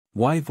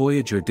Why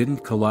Voyager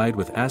didn't collide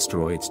with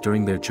asteroids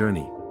during their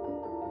journey.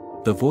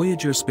 The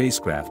Voyager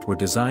spacecraft were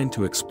designed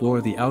to explore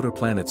the outer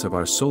planets of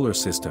our solar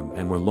system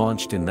and were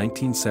launched in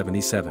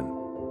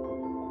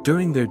 1977.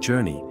 During their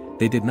journey,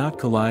 they did not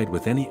collide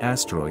with any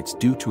asteroids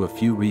due to a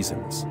few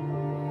reasons.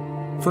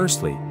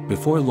 Firstly,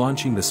 before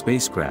launching the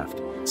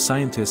spacecraft,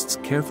 scientists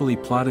carefully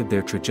plotted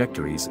their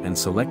trajectories and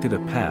selected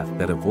a path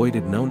that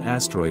avoided known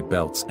asteroid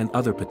belts and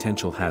other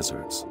potential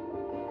hazards.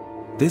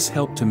 This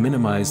helped to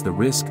minimize the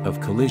risk of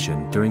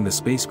collision during the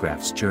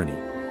spacecraft's journey.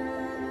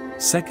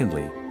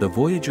 Secondly, the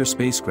Voyager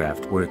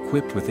spacecraft were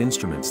equipped with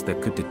instruments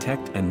that could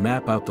detect and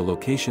map out the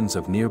locations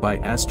of nearby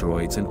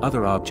asteroids and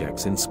other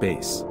objects in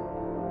space.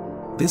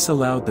 This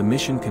allowed the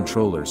mission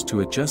controllers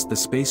to adjust the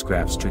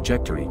spacecraft's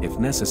trajectory if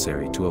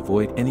necessary to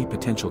avoid any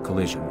potential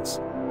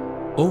collisions.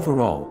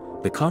 Overall,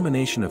 the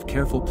combination of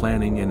careful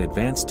planning and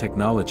advanced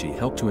technology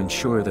helped to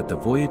ensure that the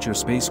Voyager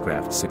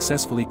spacecraft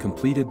successfully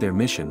completed their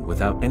mission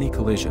without any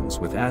collisions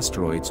with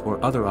asteroids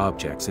or other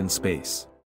objects in space.